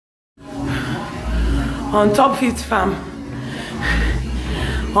On top Fit Fam.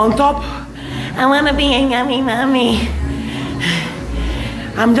 On top, I wanna be a yummy mommy.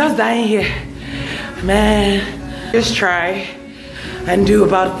 I'm just dying here. Man, just try and do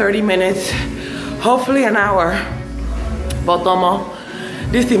about 30 minutes, hopefully an hour. But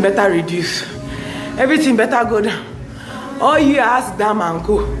this thing better reduce. Everything better go down. All you ask damn and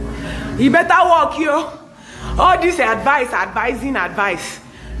go. You better walk, yo. All this advice.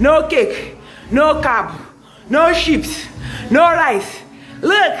 No cake, no carb, no chips, no rice.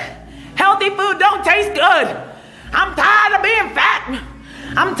 Look, healthy food don't taste good. I'm tired of being fat.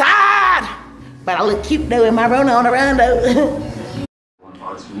 I'm tired. But I look cute though in my Rona on around though.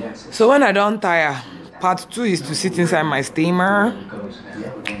 So when I don't tire, part 2 is to sit inside my steamer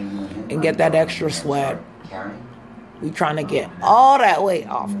and get that extra sweat. We trying to get all that weight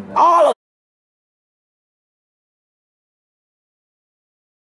off. All